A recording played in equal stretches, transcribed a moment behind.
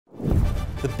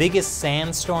The biggest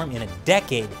sandstorm in a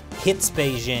decade hits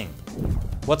Beijing.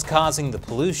 What's causing the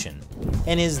pollution?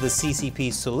 And is the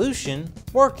CCP solution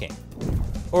working?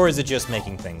 Or is it just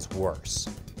making things worse?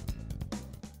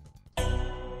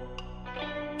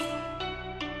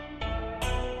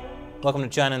 Welcome to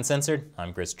China Uncensored.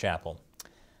 I'm Chris Chappell.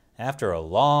 After a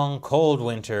long, cold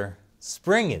winter,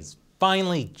 spring is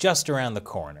finally just around the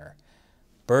corner.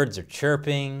 Birds are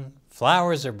chirping,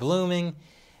 flowers are blooming,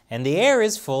 and the air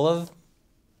is full of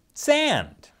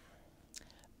sand.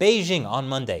 Beijing on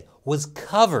Monday was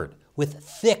covered with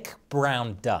thick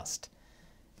brown dust.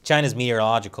 China's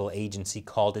meteorological agency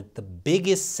called it the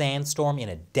biggest sandstorm in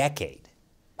a decade.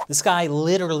 The sky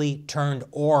literally turned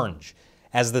orange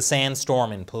as the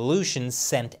sandstorm and pollution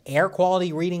sent air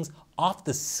quality readings off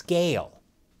the scale.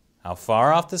 How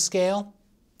far off the scale?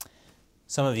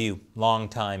 Some of you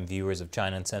longtime viewers of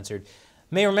China Uncensored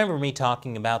may remember me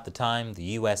talking about the time the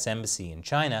U.S. Embassy in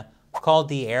China called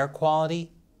the air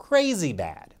quality crazy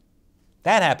bad.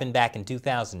 That happened back in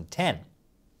 2010.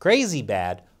 Crazy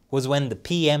bad was when the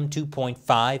PM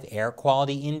 2.5 air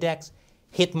quality index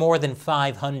hit more than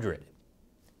 500.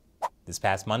 This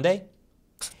past Monday,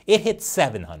 it hit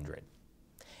 700.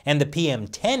 And the PM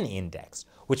 10 index,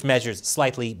 which measures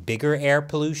slightly bigger air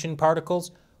pollution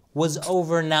particles, was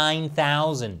over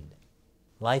 9,000.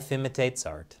 Life imitates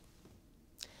art.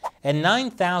 And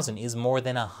 9,000 is more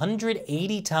than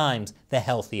 180 times the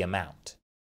healthy amount.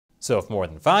 So if more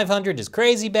than 500 is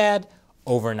crazy bad,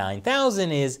 over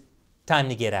 9,000 is time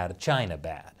to get out of China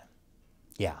bad.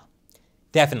 Yeah,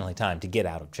 definitely time to get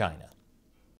out of China.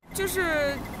 就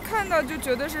是看到就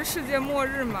觉得是世界末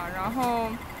日嘛，然后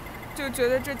就觉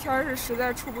得这天是实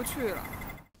在出不去了。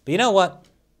 But you know what?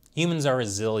 Humans are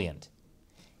resilient.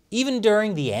 Even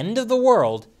during the end of the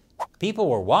world, people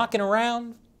were walking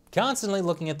around, constantly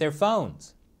looking at their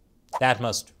phones. That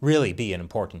must really be an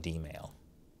important email.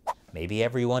 Maybe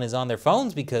everyone is on their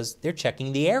phones because they're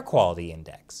checking the air quality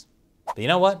index. But you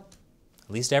know what? At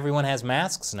least everyone has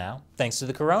masks now, thanks to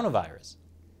the coronavirus.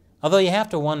 Although you have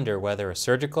to wonder whether a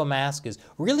surgical mask is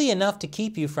really enough to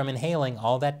keep you from inhaling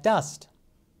all that dust.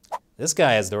 This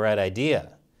guy has the right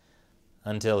idea,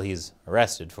 until he's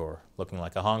arrested for looking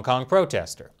like a Hong Kong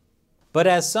protester. But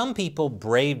as some people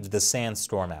braved the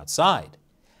sandstorm outside,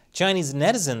 Chinese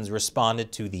netizens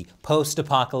responded to the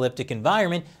post-apocalyptic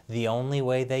environment the only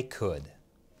way they could.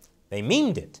 They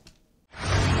memed it.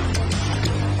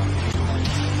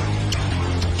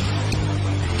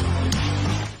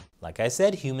 Like I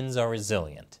said, humans are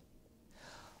resilient.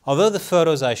 Although the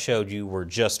photos I showed you were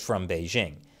just from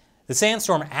Beijing, the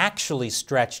sandstorm actually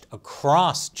stretched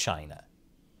across China.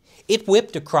 It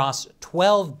whipped across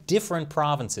 12 different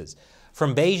provinces,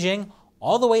 from Beijing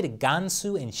all the way to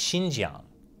Gansu and Xinjiang.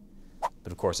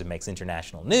 But of course it makes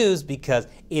international news because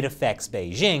it affects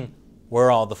Beijing,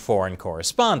 where all the foreign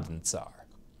correspondents are.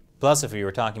 Plus, if we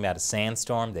were talking about a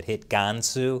sandstorm that hit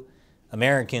Gansu,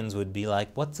 Americans would be like,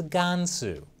 what's a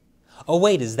Gansu? Oh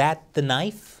wait, is that the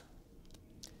knife?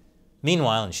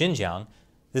 Meanwhile, in Xinjiang,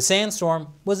 the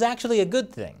sandstorm was actually a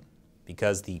good thing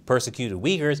because the persecuted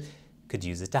Uyghurs could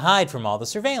use it to hide from all the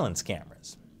surveillance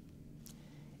cameras.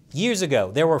 Years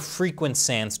ago, there were frequent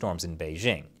sandstorms in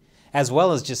Beijing, as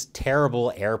well as just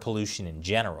terrible air pollution in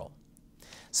general.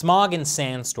 Smog and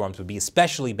sandstorms would be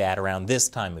especially bad around this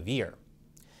time of year.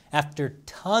 After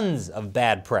tons of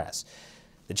bad press,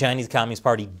 the Chinese Communist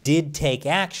Party did take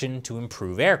action to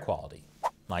improve air quality,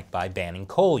 like by banning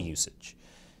coal usage.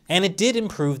 And it did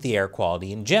improve the air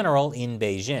quality in general in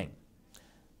Beijing.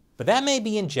 But that may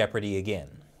be in jeopardy again,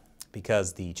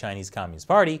 because the Chinese Communist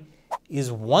Party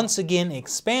is once again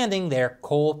expanding their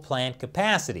coal plant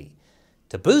capacity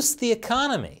to boost the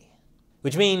economy,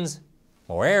 which means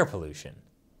more air pollution.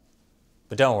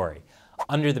 But don't worry,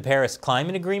 under the Paris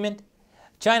Climate Agreement,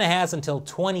 China has until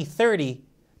 2030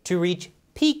 to reach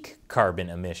peak carbon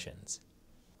emissions.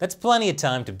 That's plenty of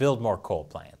time to build more coal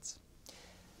plants.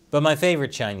 But my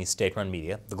favorite Chinese state-run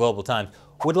media, the Global Times,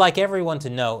 would like everyone to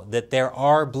know that there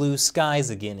are blue skies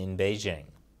again in Beijing.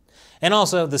 And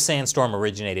also, the sandstorm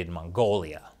originated in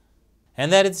Mongolia.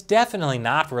 And that it's definitely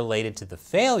not related to the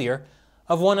failure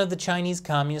of one of the Chinese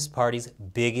Communist Party's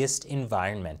biggest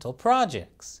environmental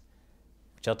projects,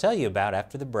 which I'll tell you about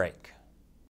after the break.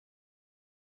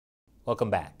 Welcome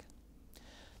back.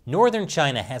 Northern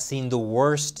China has seen the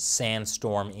worst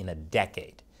sandstorm in a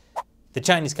decade. The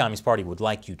Chinese Communist Party would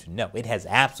like you to know it has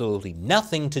absolutely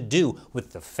nothing to do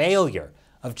with the failure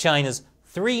of China's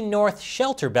 3 North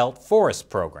Shelter Belt Forest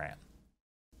Program.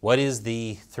 What is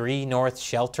the 3 North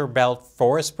Shelter Belt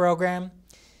Forest Program?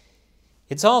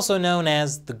 It's also known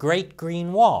as the Great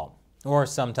Green Wall, or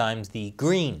sometimes the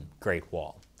Green Great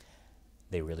Wall.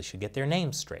 They really should get their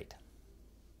names straight.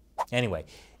 Anyway,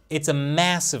 it's a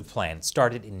massive plan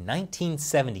started in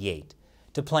 1978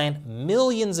 to plant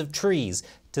millions of trees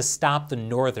to stop the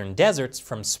northern deserts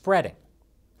from spreading.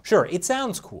 Sure, it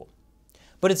sounds cool,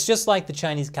 but it's just like the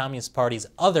Chinese Communist Party's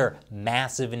other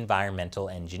massive environmental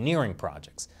engineering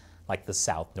projects, like the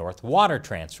South-North Water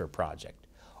Transfer Project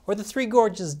or the Three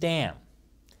Gorges Dam.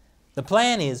 The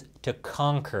plan is to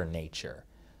conquer nature,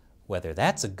 whether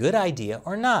that's a good idea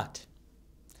or not.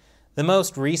 The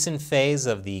most recent phase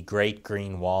of the Great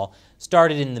Green Wall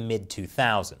started in the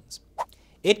mid-2000s.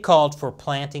 It called for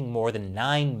planting more than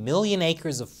 9 million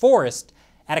acres of forest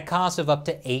at a cost of up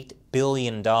to $8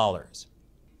 billion.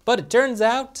 But it turns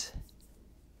out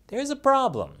there's a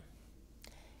problem.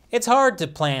 It's hard to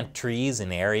plant trees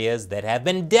in areas that have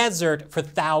been desert for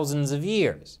thousands of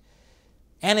years.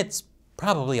 And it's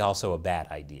probably also a bad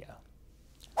idea.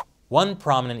 One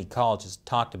prominent ecologist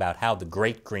talked about how the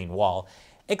Great Green Wall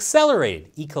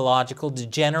accelerated ecological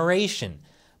degeneration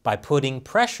by putting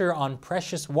pressure on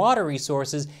precious water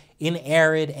resources in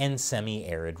arid and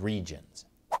semi-arid regions.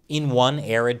 In one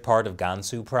arid part of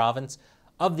Gansu province,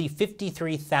 of the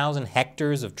 53,000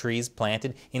 hectares of trees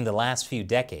planted in the last few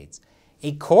decades,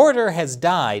 a quarter has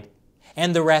died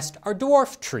and the rest are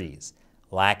dwarf trees,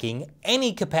 lacking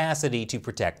any capacity to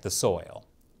protect the soil.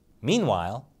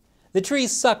 Meanwhile, the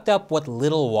trees sucked up what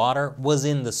little water was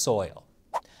in the soil.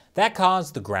 That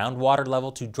caused the groundwater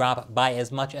level to drop by as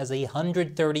much as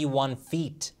 131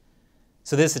 feet.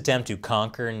 So this attempt to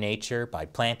conquer nature by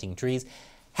planting trees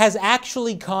has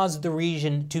actually caused the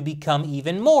region to become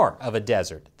even more of a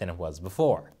desert than it was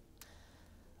before.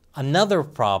 Another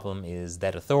problem is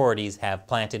that authorities have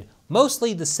planted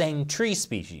mostly the same tree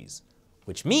species,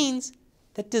 which means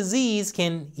that disease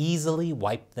can easily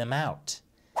wipe them out.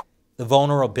 The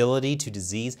vulnerability to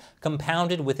disease,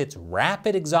 compounded with its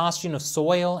rapid exhaustion of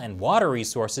soil and water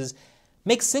resources,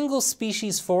 makes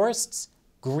single-species forests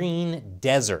green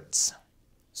deserts.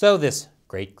 So this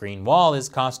Great Green Wall is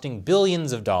costing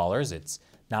billions of dollars, it's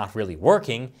not really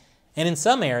working, and in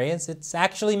some areas it's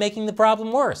actually making the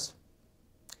problem worse.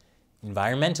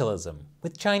 Environmentalism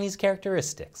with Chinese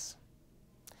characteristics.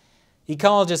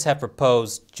 Ecologists have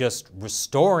proposed just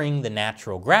restoring the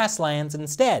natural grasslands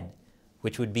instead,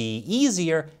 which would be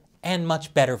easier and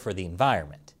much better for the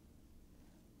environment.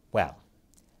 Well,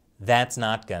 that's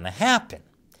not going to happen,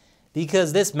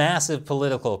 because this massive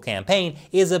political campaign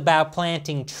is about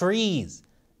planting trees,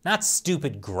 not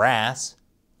stupid grass.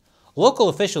 Local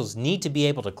officials need to be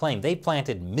able to claim they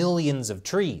planted millions of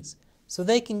trees so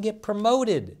they can get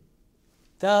promoted.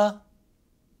 Duh.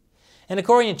 And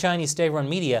according to Chinese state-run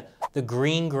media, the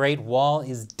Green Great Wall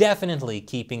is definitely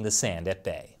keeping the sand at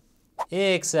bay.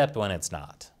 Except when it's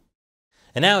not.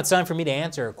 And now it's time for me to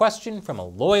answer a question from a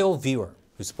loyal viewer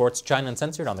who supports China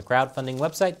Uncensored on the crowdfunding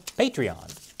website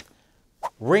Patreon.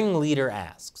 Ringleader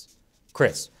asks,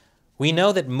 Chris, we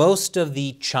know that most of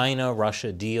the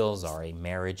China-Russia deals are a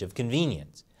marriage of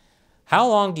convenience. How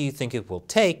long do you think it will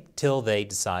take till they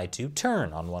decide to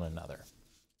turn on one another?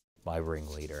 My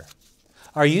ringleader,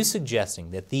 are you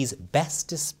suggesting that these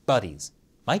bestest buddies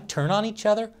might turn on each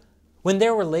other when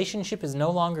their relationship is no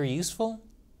longer useful?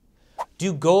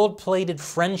 Do gold-plated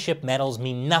friendship medals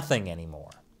mean nothing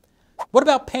anymore? What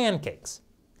about pancakes?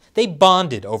 They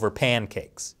bonded over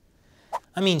pancakes.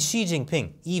 I mean, Xi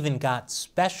Jinping even got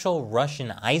special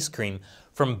Russian ice cream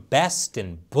from best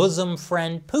and bosom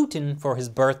friend Putin for his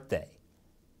birthday.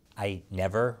 I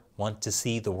never want to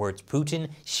see the words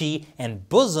Putin, Xi, and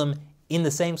bosom in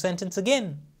the same sentence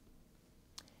again.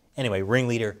 Anyway,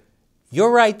 ringleader,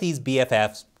 you're right, these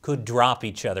BFFs could drop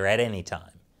each other at any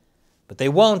time, but they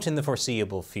won't in the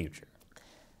foreseeable future.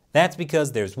 That's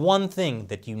because there's one thing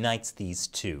that unites these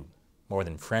two, more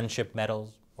than friendship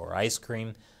medals, or ice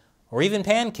cream, or even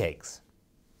pancakes.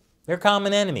 Their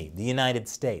common enemy, the United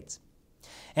States.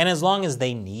 And as long as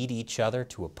they need each other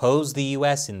to oppose the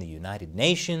U.S. in the United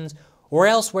Nations or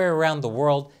elsewhere around the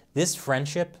world, this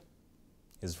friendship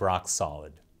is rock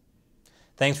solid.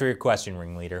 Thanks for your question,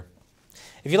 ringleader.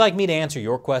 If you'd like me to answer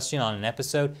your question on an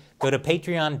episode, go to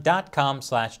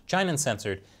patreon.com/China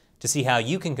Uncensored to see how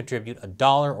you can contribute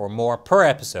 $1 or more per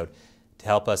episode to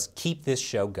help us keep this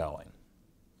show going.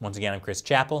 Once again, I'm Chris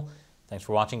Chappell. Thanks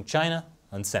for watching China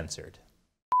Uncensored.